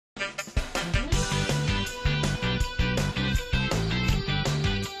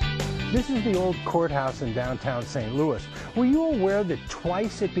This is the old courthouse in downtown St. Louis. Were you aware that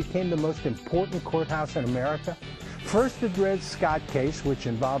twice it became the most important courthouse in America? First, the Dred Scott case, which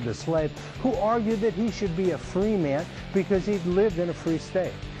involved a slave who argued that he should be a free man because he'd lived in a free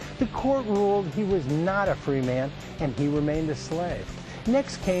state. The court ruled he was not a free man and he remained a slave.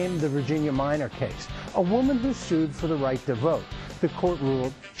 Next came the Virginia minor case, a woman who sued for the right to vote. The court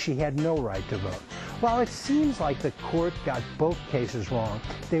ruled she had no right to vote. While it seems like the court got both cases wrong,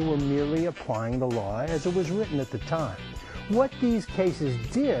 they were merely applying the law as it was written at the time. What these cases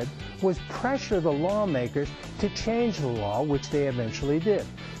did was pressure the lawmakers to change the law, which they eventually did.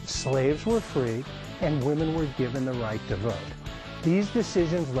 Slaves were free and women were given the right to vote. These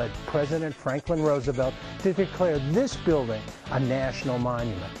decisions led President Franklin Roosevelt to declare this building a national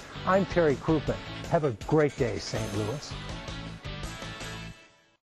monument. I'm Terry Crouppen. Have a great day, St. Louis.